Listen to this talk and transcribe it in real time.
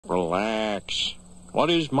Relax. What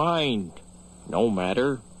is mind? No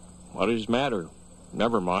matter. What is matter?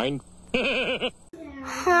 Never mind.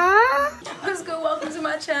 Huh? What's good? Welcome to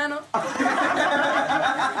my channel.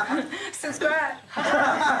 Subscribe.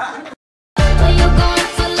 Where you going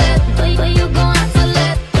for lit? Where you going for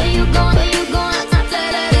lit? Where you going? Where you going? I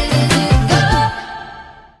said that it is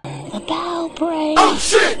go. The bow break. Oh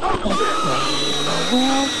shit!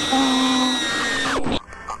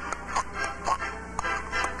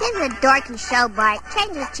 This is a dorky show, Bart.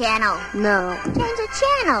 Change the channel. No. Change the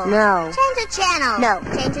channel. No. Change the channel. No.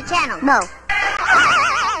 Change the channel. No. Change the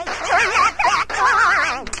channel. No.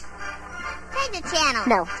 Change the channel.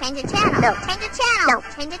 No. Change the channel. No.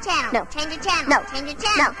 Change the channel. No. Change the channel. No. Change the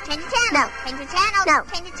channel. Change the channel. No. Change the channel. No.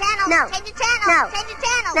 Change the channel. No. Change the channel. No. Change the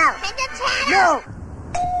channel. No. Change the channel. No.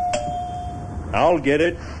 I'll get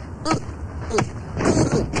it.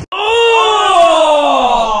 Oh!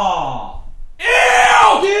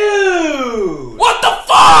 Ew! Dude! What the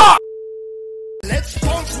fuck? Let's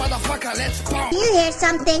bounce, motherfucker, let's bounce. You hear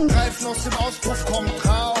something? Greif los im Auspuff, kommt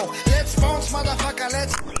drauf. Let's bounce, motherfucker,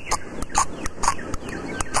 let's...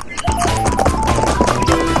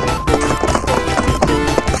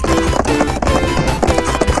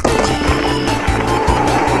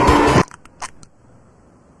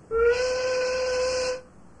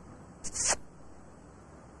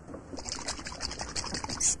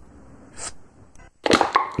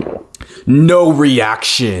 No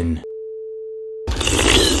reaction.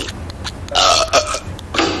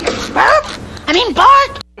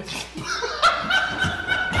 Bart!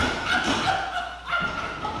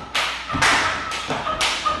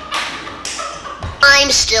 I'm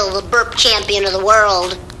still the burp champion of the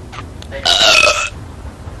world.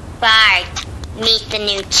 Bart, meet the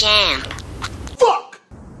new champ. Fuck!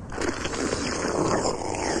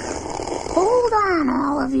 Hold on,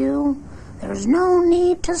 all of you. There's no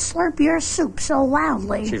need to slurp your soup so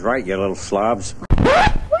loudly. She's right, you little slobs. Wait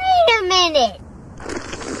a minute.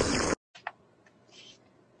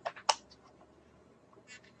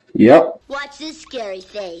 Yep. What's this scary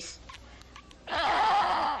face?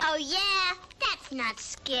 Oh yeah, that's not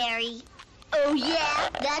scary. Oh yeah,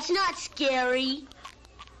 that's not scary.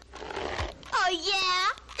 Oh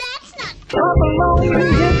yeah, that's not scary! Okay,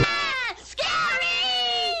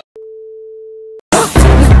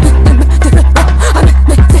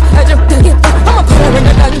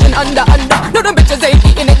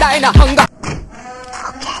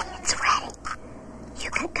 it's ready. You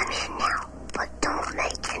can come in now, but don't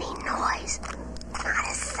make any noise. Not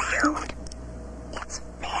a sound. It's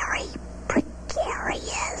very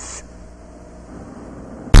precarious.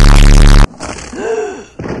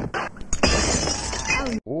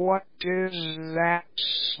 What is that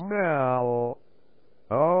smell?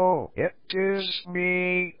 Oh, it is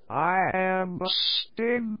me. I am a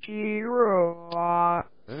stinky robot.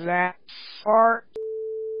 That fart.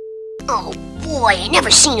 Oh boy, I never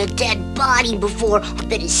seen a dead body before. I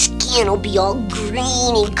bet his skin will be all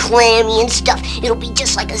green and clammy and stuff. It'll be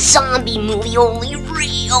just like a zombie movie, only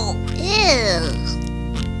real. Ew.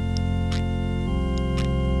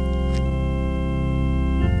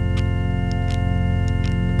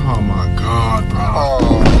 Oh my god, bro.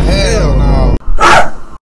 Oh, hell no.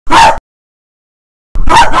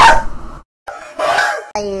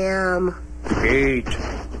 I am. Eat.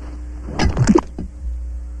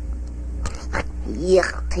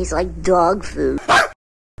 Yuck, tastes like dog food.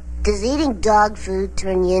 Does eating dog food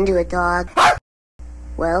turn you into a dog?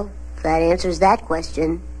 Well, that answers that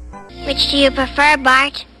question. Which do you prefer,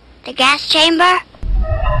 Bart? The gas chamber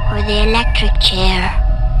or the electric chair?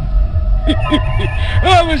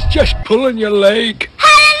 I was just pulling your leg.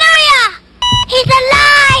 Hallelujah! He's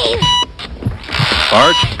alive!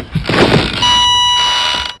 Bart?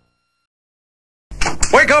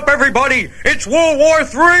 Wake up, everybody! It's World War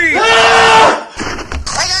III! Wake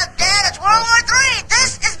up, Dad! It's World War III!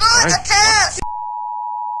 This is the test!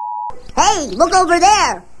 Hey, look over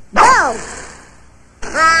there! Go!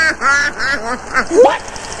 What?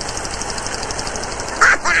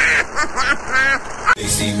 They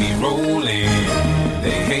see me rolling,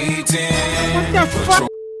 they hating. What the fuck?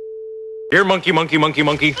 Here, monkey, monkey, monkey,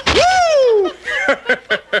 monkey.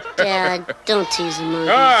 Dad, don't tease the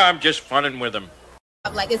monkey. Ah, I'm just funning with him.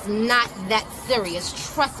 Like, it's not that serious.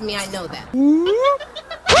 Trust me, I know that.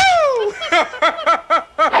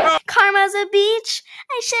 Karma's a beach.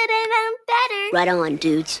 I should have known better. Right on,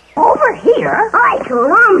 dudes. Over here, I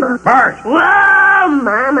lumber. Bart! Whoa,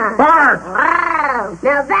 Mama. Bart! Wow.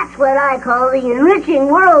 Now that's what I call the enriching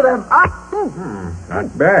world of art.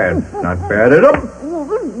 Not bad. Not bad at all.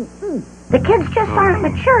 The kids just aren't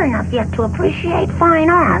mature enough yet to appreciate fine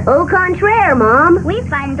art. Au contraire, Mom. We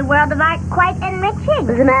find the world of art quite enriching.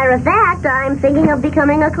 As a matter of fact, I'm thinking of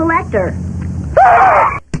becoming a collector.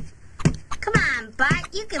 Come on, Bart.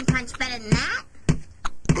 You can punch better than that.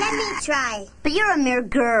 Let me try. But you're a mere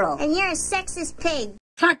girl. And you're a sexist pig.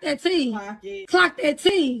 Clock that T. Clock it. Clock that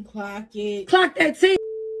T. Clock it. Clock that T.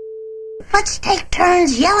 Let's take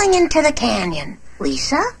turns yelling into the canyon.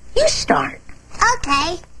 Lisa, you start.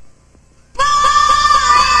 Okay.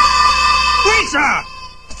 Lisa!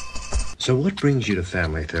 So what brings you to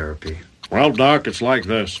family therapy? Well, Doc, it's like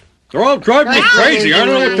this. They're all driving me crazy. I don't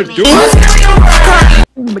know what to do.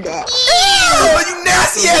 Oh, you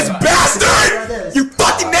nasty ass bastard! You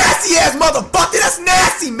fucking nasty ass motherfucker! That's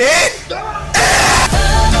nasty, man!